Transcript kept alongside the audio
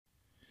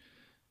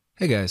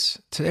Hey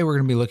guys, today we're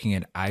going to be looking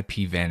at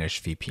IPVanish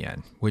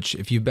VPN, which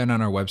if you've been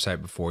on our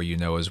website before, you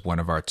know is one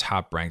of our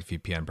top ranked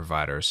VPN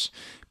providers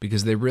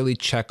because they really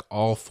check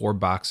all four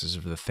boxes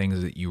of the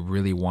things that you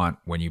really want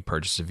when you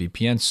purchase a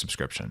VPN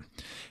subscription.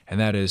 And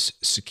that is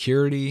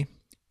security,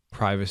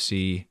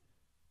 privacy,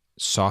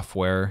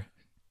 software,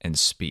 and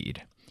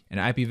speed. And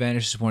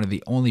IPVanish is one of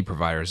the only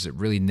providers that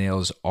really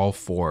nails all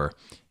four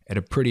at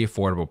a pretty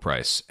affordable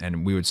price.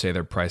 And we would say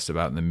they're priced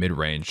about in the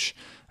mid-range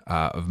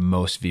of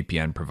most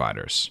VPN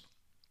providers.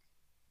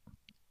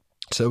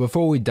 So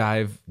before we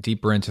dive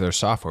deeper into their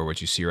software,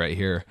 which you see right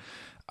here,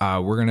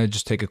 we're going to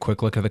just take a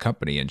quick look at the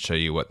company and show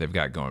you what they've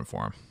got going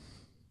for them.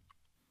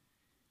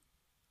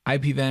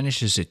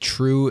 IPVanish is a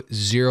true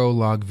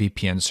zero-log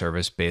VPN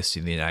service based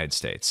in the United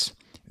States.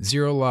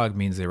 Zero-log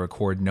means they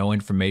record no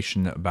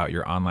information about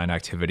your online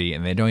activity,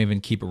 and they don't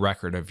even keep a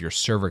record of your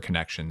server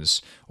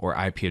connections or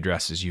IP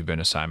addresses you've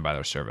been assigned by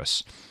their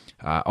service.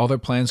 All their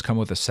plans come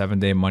with a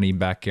 7-day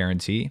money-back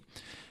guarantee,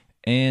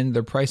 and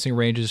their pricing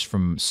ranges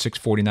from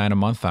 $6.49 a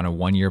month on a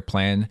 1-year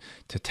plan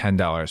to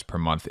 $10 per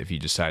month if you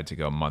decide to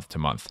go month to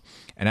month.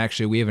 And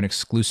actually, we have an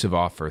exclusive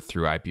offer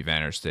through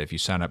IPVanish that if you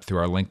sign up through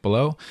our link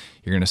below,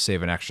 you're going to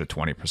save an extra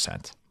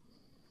 20%.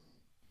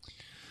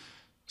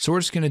 So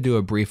we're just going to do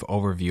a brief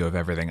overview of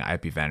everything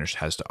IPVanish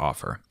has to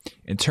offer.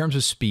 In terms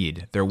of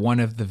speed, they're one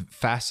of the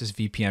fastest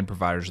VPN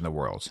providers in the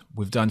world.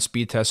 We've done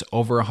speed tests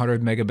over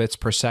 100 megabits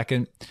per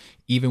second,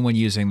 even when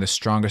using the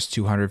strongest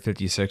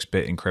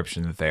 256-bit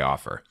encryption that they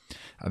offer.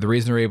 The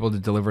reason they're able to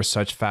deliver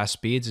such fast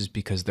speeds is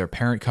because their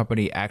parent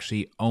company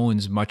actually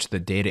owns much of the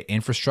data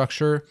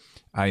infrastructure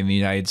in the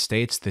United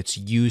States that's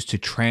used to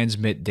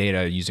transmit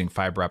data using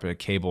fiber optic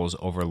cables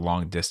over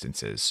long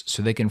distances.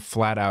 So they can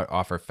flat out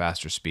offer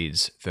faster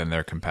speeds than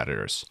their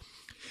competitors.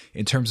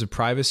 In terms of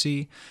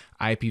privacy,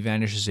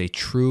 IPVanish is a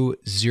true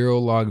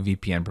zero-log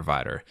VPN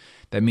provider.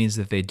 That means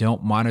that they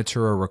don't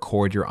monitor or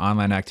record your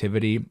online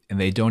activity, and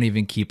they don't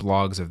even keep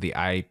logs of the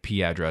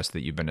IP address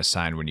that you've been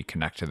assigned when you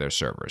connect to their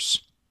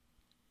servers.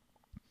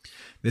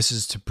 This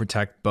is to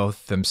protect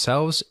both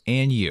themselves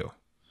and you.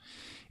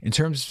 In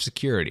terms of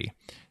security,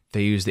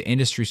 they use the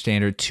industry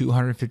standard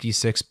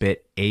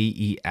 256-bit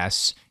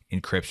AES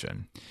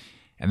encryption.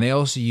 And they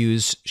also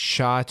use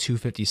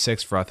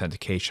SHA-256 for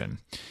authentication.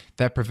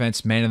 That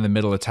prevents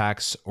man-in-the-middle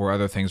attacks or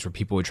other things where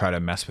people would try to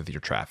mess with your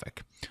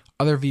traffic.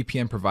 Other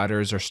VPN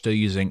providers are still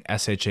using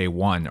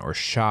SHA-1 or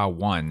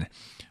SHA-1,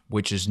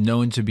 which is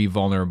known to be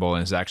vulnerable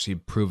and is actually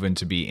proven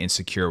to be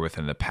insecure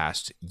within the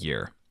past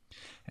year.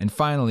 And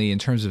finally, in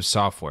terms of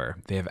software,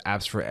 they have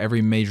apps for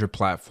every major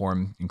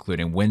platform,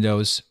 including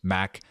Windows,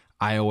 Mac,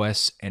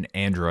 iOS, and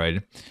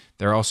Android.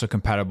 They're also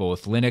compatible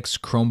with Linux,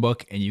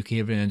 Chromebook, and you can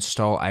even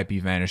install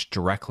IPVanish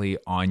directly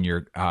on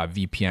your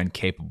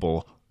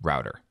VPN-capable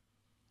router.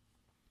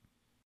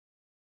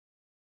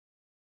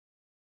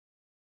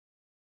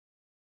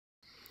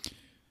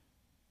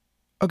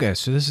 Okay,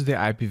 so this is the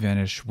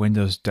IPVanish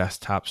Windows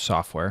desktop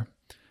software.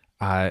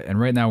 And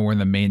right now we're in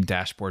the main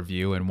dashboard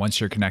view. And once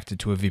you're connected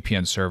to a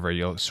VPN server,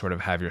 you'll sort of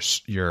have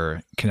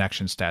your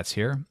connection stats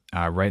here.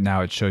 Right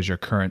now it shows your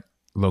current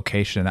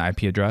location and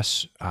IP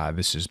address.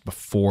 This is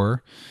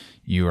before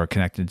you are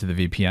connected to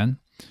the VPN.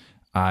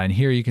 And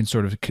here you can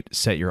sort of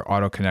set your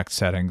auto connect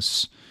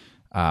settings.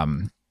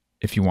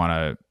 If you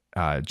want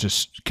to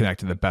just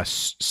connect to the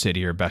best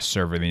city or best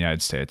server in the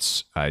United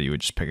States, you would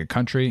just pick a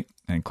country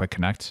and click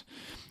connect.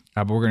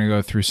 But we're going to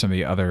go through some of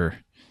the other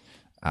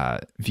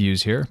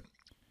views here.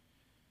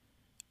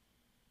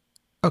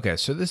 Okay,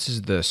 so this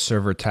is the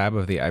server tab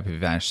of the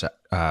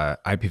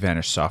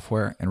IPVanish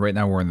software. And right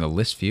now we're in the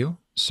list view.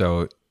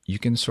 So you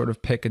can sort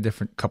of pick a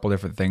couple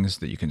different things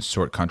that you can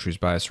sort countries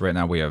by. So right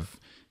now we have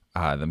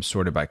them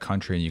sorted by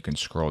country, and you can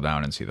scroll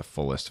down and see the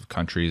full list of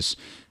countries.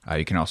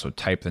 You can also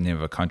type the name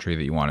of a country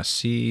that you want to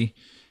see,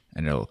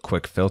 and it'll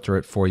quick filter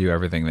it for you,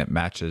 everything that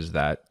matches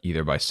that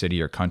either by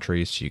city or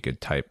country. So you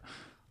could type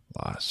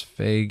Las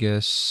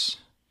Vegas,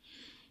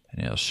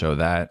 and it'll show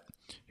that.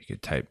 You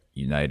could type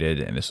United,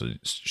 and this will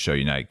show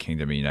United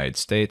Kingdom and United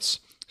States.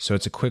 So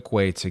it's a quick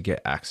way to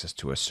get access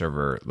to a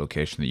server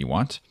location that you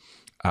want.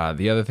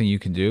 The other thing you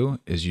can do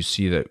is you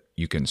see that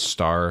you can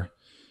star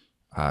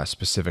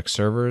specific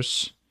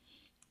servers.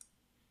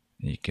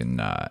 You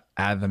can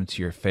add them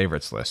to your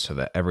favorites list so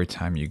that every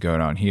time you go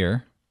down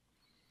here,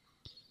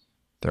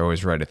 they're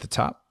always right at the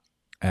top.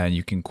 And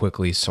you can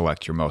quickly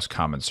select your most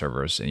common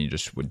servers, and you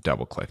just would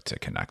double click to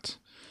connect.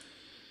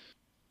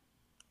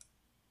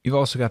 You've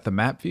also got the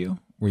map view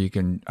where you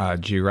can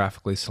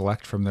geographically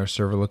select from their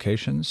server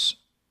locations.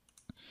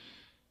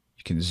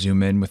 You can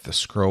zoom in with the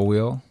scroll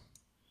wheel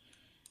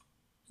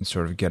and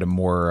sort of get a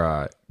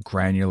more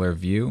granular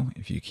view.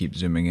 If you keep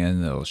zooming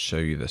in, it'll show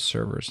you the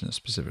servers in a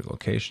specific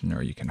location,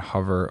 or you can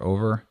hover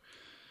over.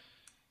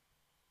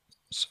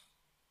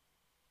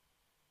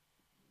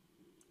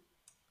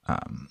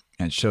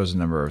 And it shows the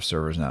number of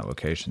servers in that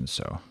location.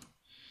 So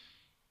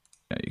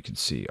you can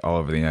see all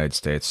over the United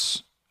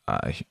States,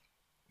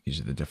 these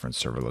are the different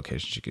server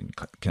locations you can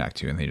connect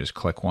to, and then you just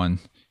click one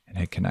and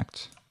hit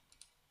connect.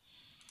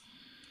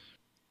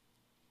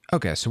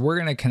 Okay, so we're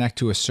going to connect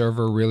to a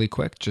server really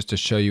quick just to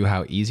show you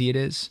how easy it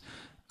is.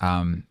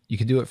 You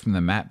can do it from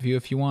the map view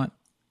if you want,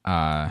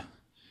 and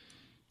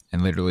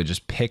literally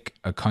just pick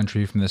a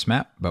country from this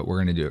map, but we're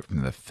going to do it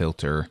from the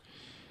filter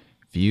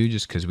view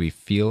just because we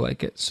feel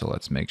like it. So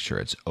let's make sure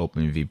it's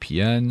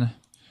OpenVPN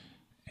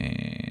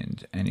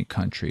and any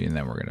country, and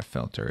then we're going to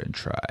filter and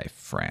try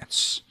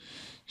France.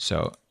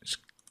 So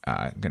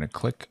I'm going to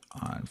click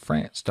on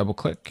France, double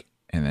click,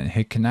 and then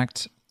hit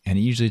connect. And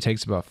it usually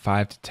takes about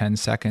 5 to 10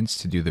 seconds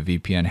to do the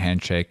VPN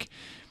handshake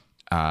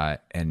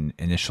and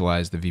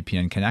initialize the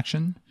VPN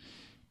connection.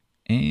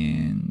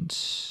 And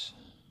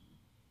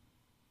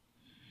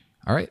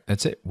all right,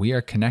 that's it. We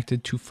are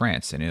connected to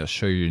France, and it'll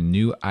show you a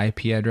new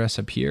IP address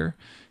up here,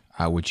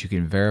 which you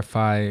can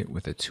verify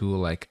with a tool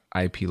like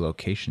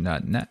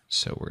iplocation.net.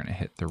 So we're going to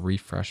hit the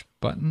refresh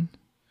button.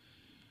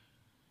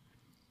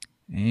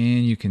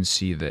 And you can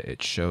see that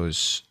it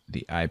shows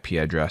the IP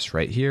address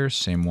right here,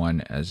 same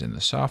one as in the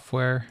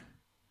software.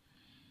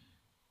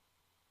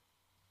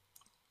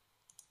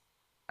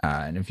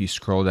 And if you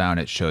scroll down,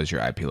 it shows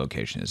your IP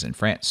location is in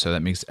France. So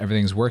that means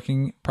everything's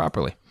working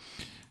properly.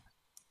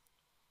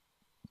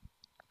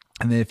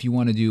 And then if you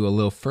want to do a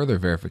little further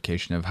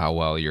verification of how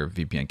well your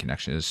VPN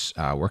connection is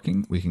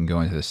working, we can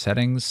go into the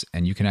settings,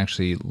 and you can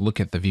actually look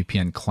at the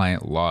VPN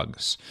client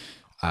logs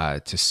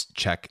to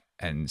check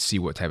and see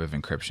what type of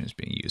encryption is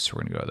being used. So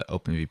we're going to go to the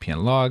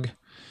OpenVPN log.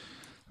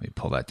 Let me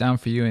pull that down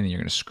for you, and then you're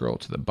going to scroll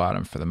to the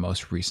bottom for the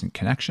most recent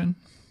connection.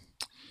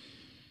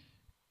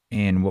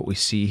 And what we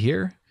see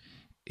here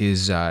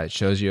is it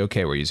shows you,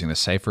 okay, we're using the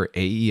Cipher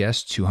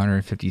AES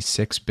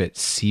 256-bit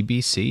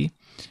CBC,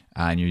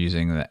 and you're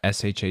using the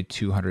SHA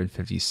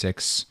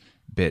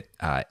 256-bit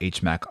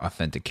HMAC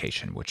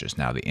authentication, which is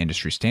now the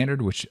industry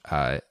standard, which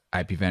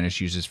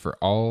IPVanish uses for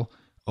all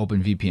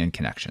OpenVPN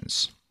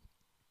connections.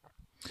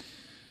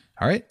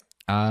 All right,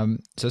 so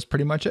that's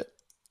pretty much it.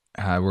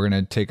 We're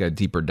going to take a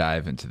deeper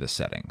dive into the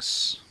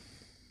settings.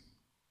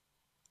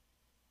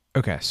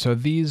 Okay, so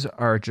these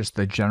are just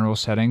the general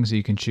settings that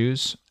you can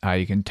choose.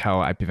 You can tell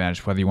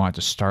IPVanish whether you want it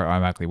to start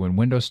automatically when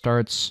Windows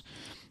starts.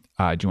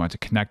 Do you want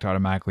it to connect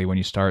automatically when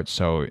you start?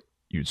 So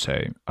you'd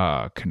say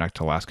connect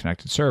to last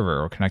connected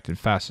server or connected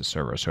fastest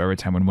server. So every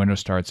time when Windows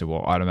starts, it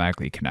will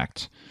automatically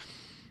connect.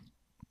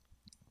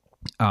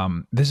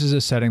 This is a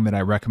setting that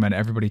I recommend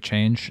everybody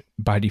change.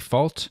 By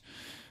default,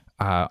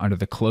 under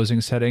the closing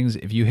settings,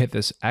 if you hit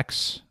this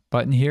X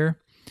button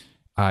here,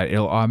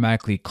 it'll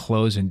automatically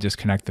close and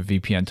disconnect the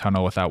VPN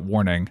tunnel without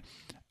warning.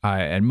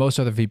 And most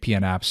other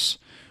VPN apps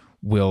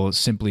will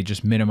simply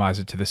just minimize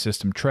it to the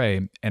system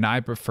tray. And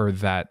I prefer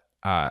that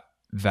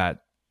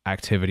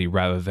activity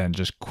rather than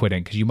just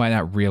quitting, because you might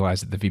not realize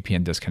that the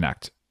VPN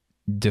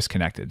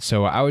disconnected.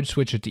 So I would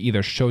switch it to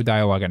either show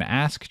dialog and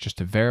ask just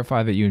to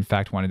verify that you in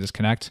fact want to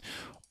disconnect,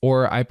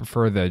 or I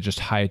prefer the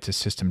just hide to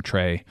system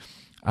tray.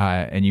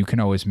 And you can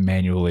always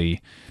manually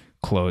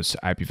close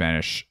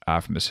IPVanish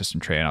from the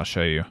system tray, and I'll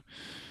show you.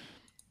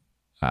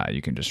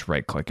 You can just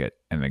right click it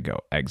and then go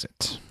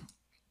exit,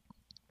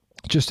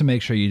 just to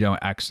make sure you don't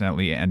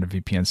accidentally end a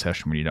VPN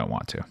session when you don't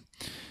want to. All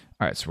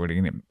right, so we're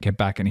going to get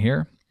back in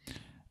here.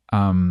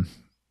 Let's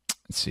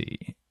see.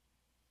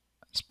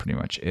 That's pretty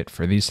much it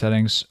for these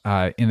settings.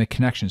 In the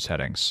connection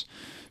settings,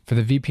 for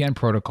the VPN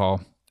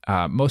protocol,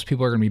 most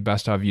people are going to be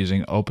best off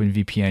using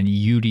OpenVPN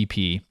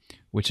UDP,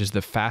 which is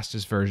the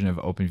fastest version of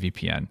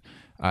OpenVPN.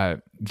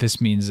 This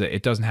means that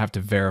it doesn't have to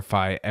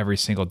verify every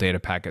single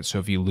data packet. So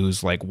if you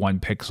lose like 1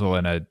 pixel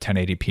in a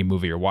 1080p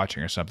movie you're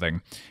watching or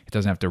something, it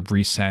doesn't have to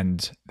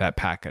resend that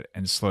packet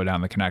and slow down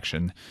the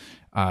connection.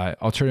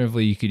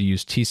 Alternatively, you could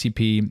use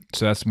TCP.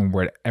 So that's one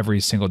where every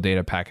single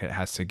data packet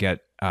has to get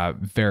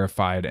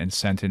verified and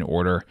sent in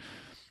order.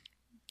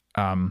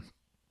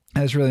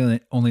 That's really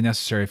only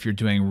necessary if you're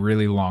doing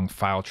really long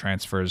file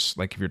transfers,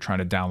 like if you're trying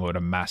to download a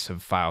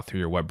massive file through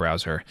your web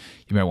browser,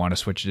 you might want to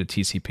switch it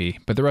to TCP.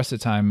 But the rest of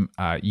the time,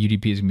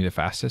 UDP is going to be the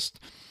fastest.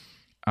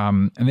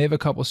 And they have a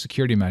couple of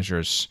security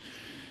measures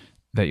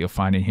that you'll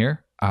find in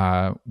here.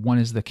 One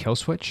is the kill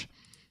switch.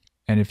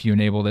 And if you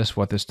enable this,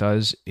 what this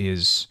does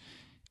is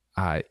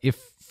if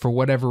for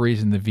whatever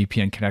reason the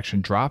VPN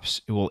connection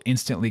drops, it will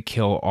instantly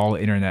kill all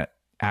internet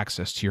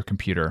access to your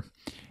computer.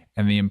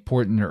 And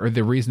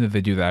the reason that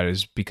they do that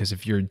is because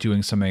if you're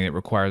doing something that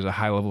requires a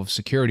high level of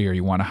security, or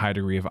you want a high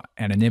degree of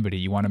anonymity,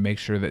 you want to make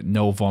sure that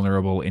no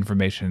vulnerable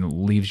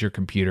information leaves your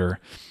computer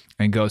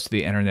and goes to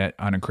the internet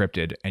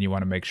unencrypted. And you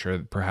want to make sure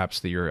that perhaps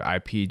that your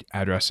IP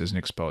address isn't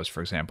exposed,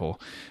 for example,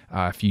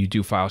 if you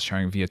do file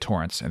sharing via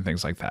torrents and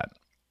things like that.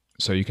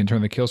 So you can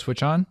turn the kill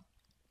switch on.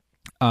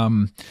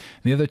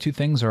 The other two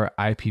things are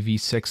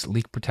IPv6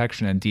 leak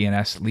protection and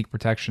DNS leak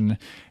protection.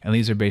 And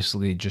these are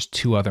basically just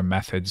two other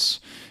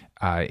methods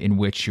in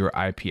which your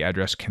IP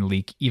address can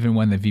leak even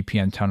when the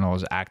VPN tunnel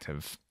is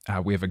active.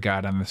 We have a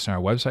guide on this on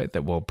our website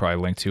that we'll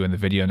probably link to in the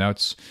video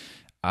notes.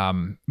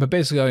 But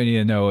basically all you need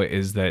to know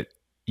is that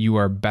you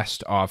are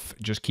best off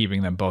just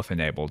keeping them both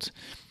enabled.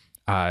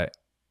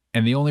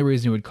 And the only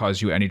reason it would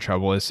cause you any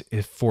trouble is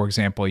if, for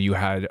example, you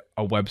had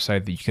a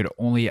website that you could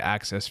only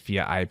access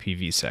via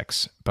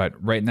IPv6. But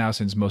right now,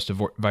 since most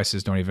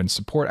devices don't even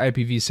support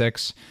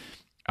IPv6,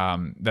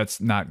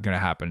 that's not going to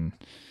happen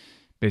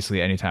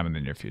basically anytime in the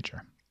near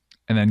future.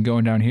 And then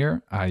going down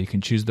here, you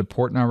can choose the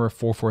port number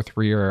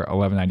 443 or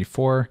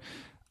 1194.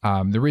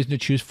 The reason to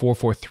choose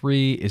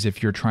 443 is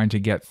if you're trying to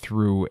get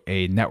through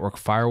a network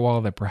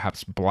firewall that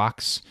perhaps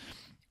blocks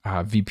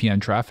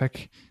VPN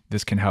traffic.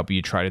 This can help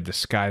you try to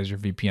disguise your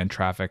VPN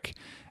traffic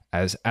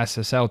as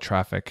SSL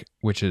traffic,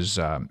 which is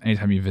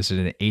anytime you visit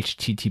an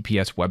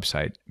HTTPS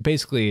website.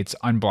 Basically, it's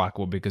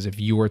unblockable because if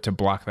you were to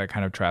block that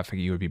kind of traffic,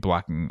 you would be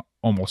blocking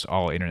almost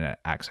all internet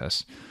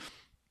access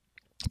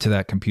to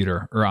that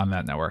computer or on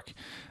that network.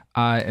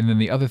 And then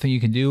the other thing you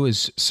can do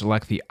is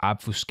select the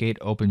obfuscate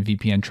open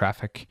VPN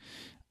traffic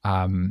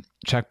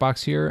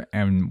checkbox here.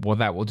 And what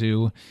that will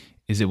do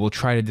is it will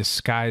try to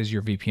disguise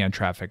your VPN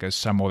traffic as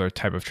some other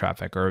type of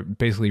traffic, or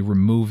basically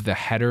remove the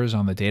headers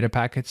on the data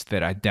packets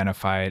that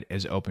identify it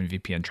as open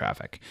VPN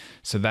traffic.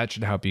 So that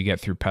should help you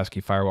get through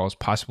pesky firewalls,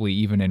 possibly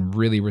even in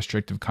really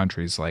restrictive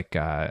countries like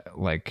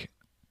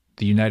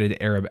the United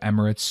Arab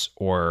Emirates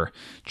or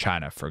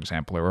China, for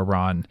example, or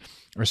Iran,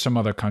 or some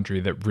other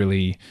country that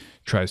really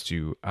tries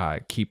to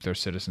keep their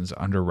citizens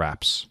under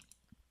wraps.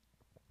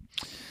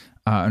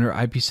 Under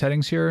IP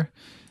settings here,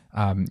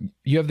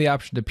 you have the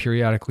option to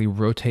periodically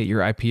rotate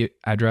your IP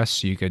address.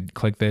 So you could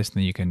click this and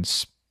then you can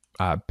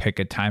pick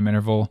a time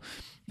interval.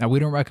 Now, we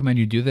don't recommend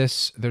you do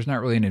this. There's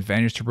not really an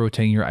advantage to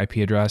rotating your IP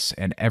address.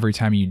 And every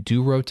time you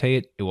do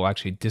rotate, it will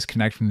actually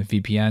disconnect from the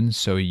VPN.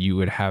 So you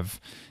would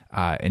have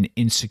an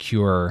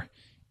insecure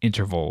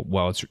interval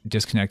while it's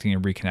disconnecting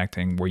and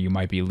reconnecting where you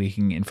might be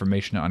leaking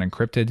information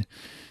unencrypted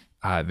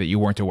that you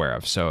weren't aware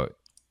of. So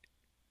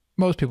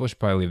most people should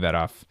probably leave that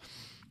off.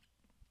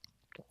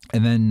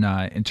 And then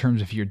in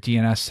terms of your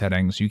DNS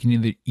settings, you can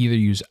either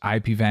use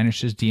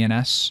IPVanish's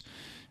DNS,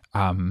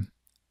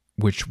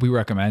 which we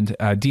recommend.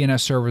 DNS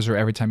servers are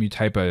every time you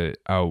type a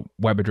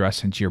web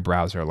address into your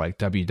browser, like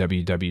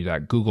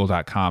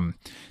www.google.com,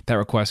 that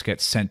request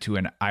gets sent to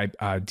an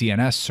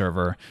DNS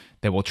server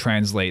that will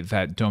translate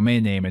that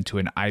domain name into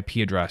an IP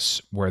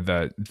address where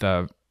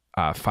the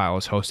file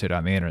is hosted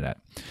on the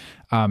internet.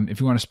 If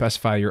you want to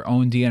specify your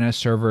own DNS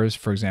servers,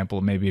 for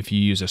example, maybe if you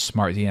use a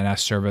smart DNS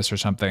service or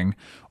something,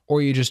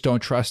 or you just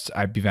don't trust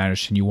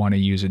IPVanish and you want to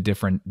use a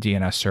different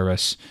DNS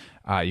service,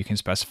 you can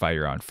specify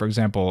your own. For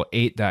example,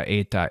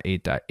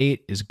 8.8.8.8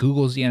 is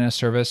Google's DNS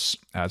service.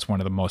 It's one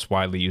of the most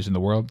widely used in the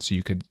world, so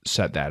you could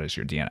set that as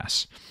your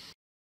DNS.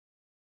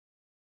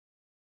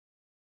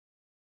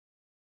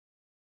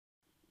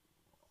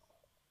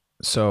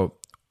 So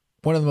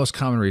one of the most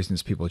common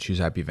reasons people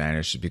choose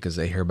IPVanish is because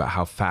they hear about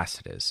how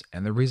fast it is.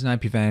 And the reason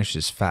IPVanish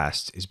is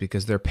fast is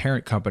because their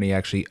parent company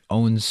actually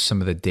owns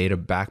some of the data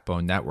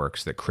backbone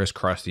networks that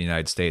crisscross the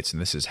United States. And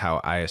this is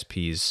how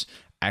ISPs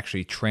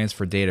actually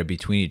transfer data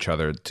between each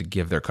other to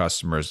give their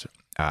customers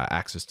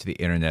access to the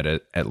internet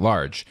at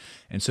large.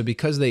 And so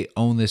because they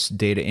own this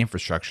data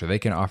infrastructure, they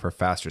can offer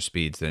faster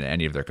speeds than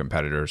any of their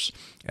competitors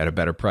at a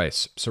better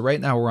price. So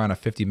right now we're on a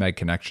 50 meg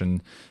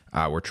connection.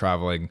 We're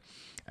traveling,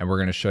 and we're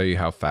going to show you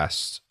how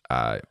fast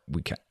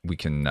we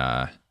can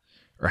or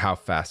how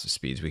fast the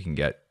speeds we can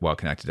get while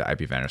connected to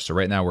IPVanish. So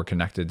right now we're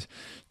connected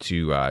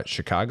to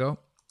Chicago,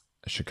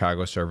 a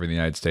Chicago server in the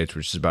United States,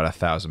 which is about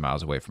 1,000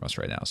 miles away from us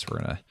right now. So we're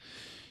gonna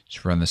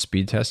just run the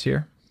speed test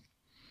here.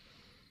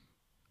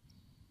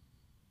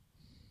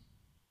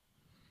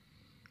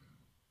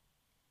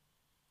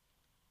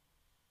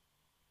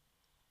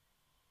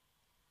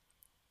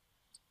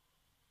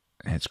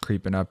 And it's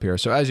creeping up here.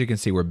 So as you can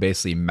see, we're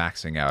basically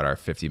maxing out our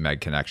 50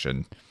 meg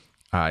connection,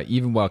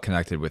 even while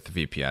connected with the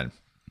VPN.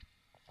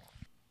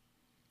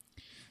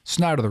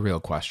 So now to the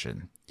real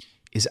question.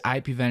 Is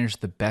IPVanish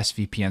the best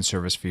VPN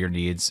service for your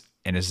needs,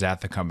 and is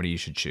that the company you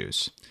should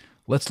choose?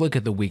 Let's look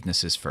at the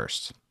weaknesses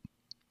first.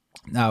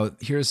 Now,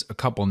 here's a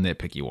couple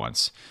nitpicky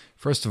ones.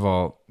 First of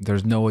all,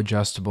 there's no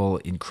adjustable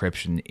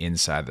encryption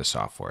inside the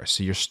software.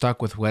 So you're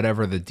stuck with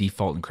whatever the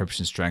default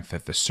encryption strength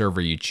that the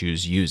server you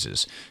choose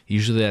uses.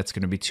 Usually that's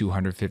going to be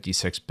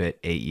 256-bit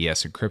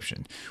AES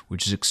encryption,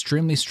 which is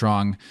extremely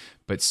strong,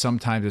 but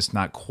sometimes it's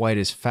not quite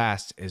as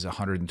fast as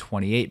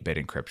 128-bit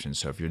encryption.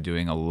 So if you're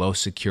doing a low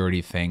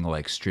security thing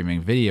like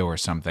streaming video or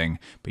something,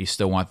 but you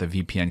still want the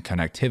VPN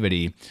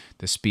connectivity,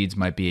 the speeds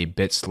might be a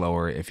bit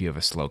slower if you have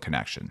a slow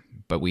connection.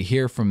 But we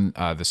hear from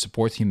the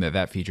support team that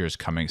that feature is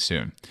coming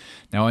soon.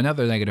 Now,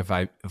 another negative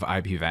of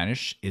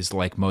IPVanish is,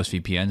 like most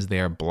VPNs, they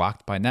are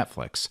blocked by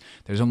Netflix.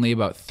 There's only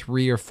about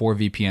 3 or 4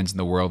 VPNs in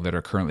the world that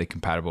are currently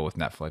compatible with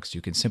Netflix.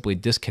 You can simply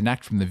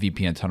disconnect from the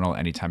VPN tunnel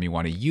anytime you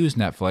want to use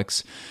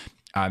Netflix.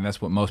 And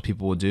that's what most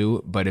people will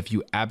do. But if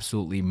you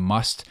absolutely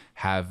must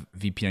have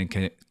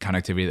VPN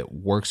connectivity that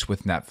works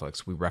with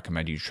Netflix, we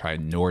recommend you try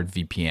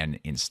NordVPN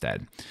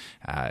instead.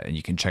 And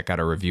you can check out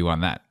a review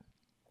on that.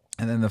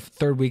 And then the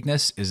third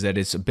weakness is that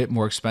it's a bit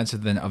more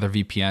expensive than other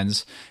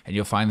VPNs. And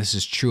you'll find this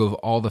is true of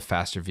all the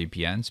faster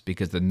VPNs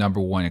because the number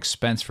one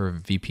expense for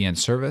VPN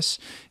service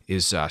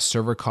is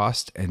server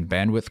cost and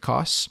bandwidth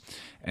costs.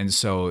 And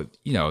so,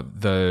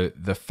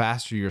 the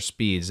faster your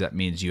speeds, that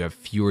means you have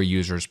fewer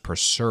users per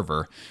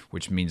server,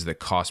 which means the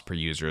cost per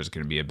user is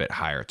going to be a bit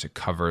higher to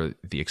cover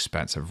the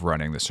expense of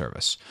running the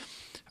service.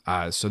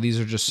 So these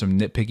are just some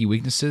nitpicky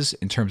weaknesses.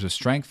 In terms of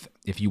strength,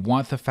 if you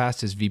want the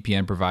fastest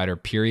VPN provider,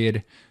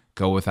 period,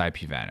 go with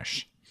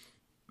IPVanish.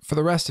 For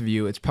the rest of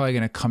you, it's probably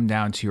going to come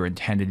down to your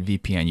intended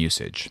VPN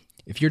usage.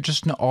 If you're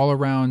just an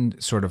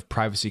all-around sort of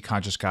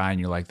privacy-conscious guy and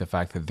you like the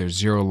fact that there's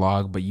zero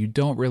log, but you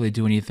don't really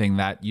do anything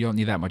you don't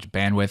need that much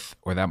bandwidth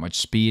or that much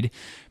speed,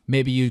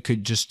 maybe you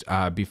could just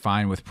be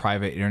fine with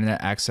private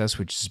internet access,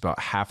 which is about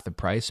half the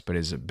price, but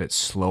is a bit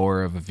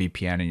slower of a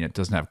VPN and it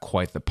doesn't have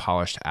quite the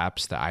polished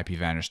apps that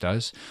IPVanish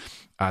does.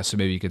 So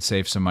maybe you could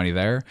save some money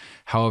there.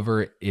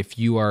 However, if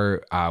you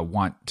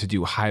want to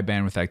do high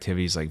bandwidth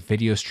activities like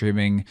video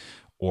streaming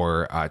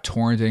or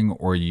torrenting,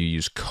 or you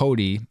use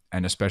Kodi,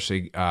 and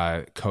especially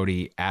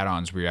Kodi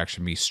add-ons where you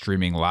actually be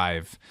streaming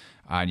live,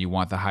 and you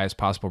want the highest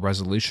possible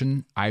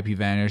resolution,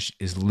 IPVanish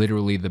is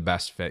literally the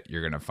best fit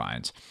you're going to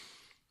find.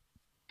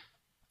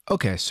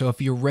 Okay, so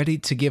if you're ready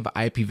to give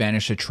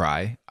IPVanish a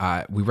try,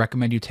 we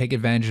recommend you take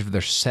advantage of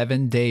their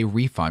 7-day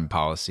refund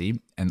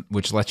policy,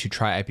 which lets you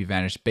try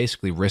IPVanish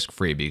basically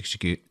risk-free because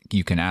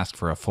you can ask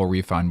for a full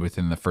refund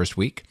within the first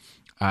week.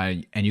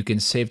 And you can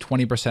save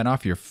 20%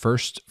 off your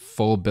first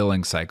full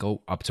billing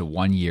cycle up to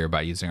 1 year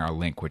by using our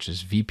link, which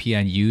is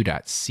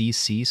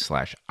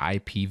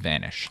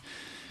vpnu.cc/IPVanish.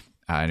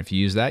 And if you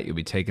use that, you'll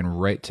be taken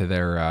right to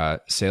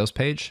their sales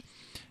page.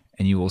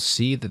 And you will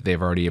see that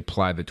they've already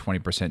applied the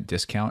 20%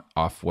 discount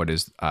off what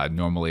is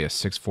normally a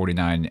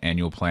 $649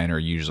 annual plan or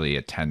usually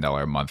a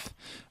 $10 a month,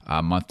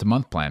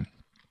 month-to-month plan.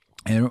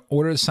 And in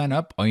order to sign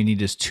up, all you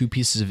need is 2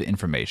 pieces of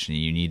information.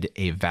 You need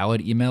a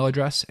valid email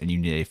address and you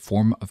need a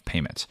form of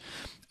payment.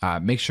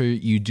 Make sure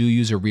you do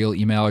use a real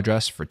email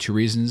address for 2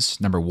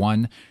 reasons. Number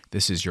 1,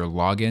 this is your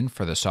login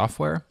for the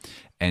software.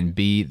 And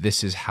B,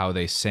 this is how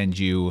they send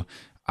you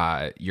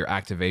your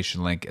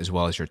activation link as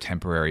well as your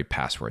temporary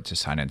password to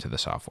sign into the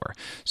software.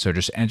 So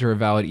just enter a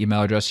valid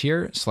email address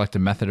here, select a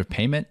method of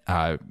payment,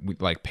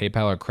 like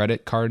PayPal or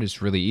credit card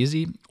is really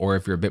easy. Or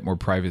if you're a bit more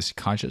privacy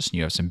conscious and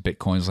you have some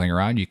Bitcoins laying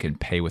around, you can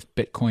pay with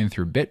Bitcoin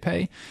through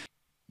BitPay.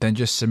 Then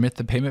just submit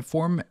the payment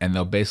form and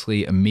they'll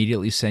basically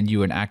immediately send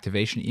you an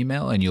activation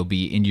email and you'll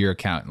be into your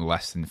account in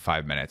less than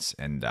 5 minutes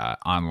and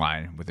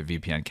online with a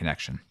VPN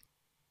connection.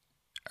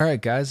 All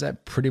right, guys,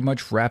 that pretty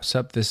much wraps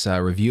up this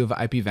review of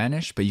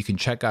IPVanish, but you can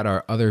check out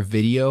our other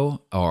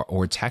video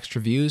or text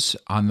reviews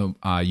on the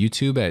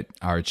YouTube at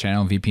our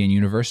channel, VPN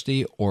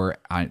University, or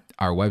on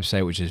our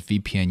website, which is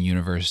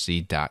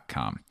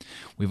vpnuniversity.com.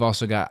 We've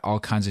also got all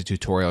kinds of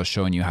tutorials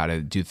showing you how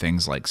to do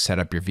things like set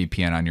up your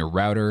VPN on your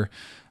router,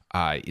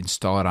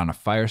 install it on a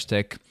Fire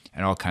Stick,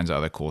 and all kinds of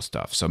other cool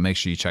stuff. So make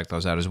sure you check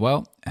those out as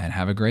well, and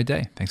have a great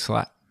day. Thanks a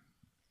lot.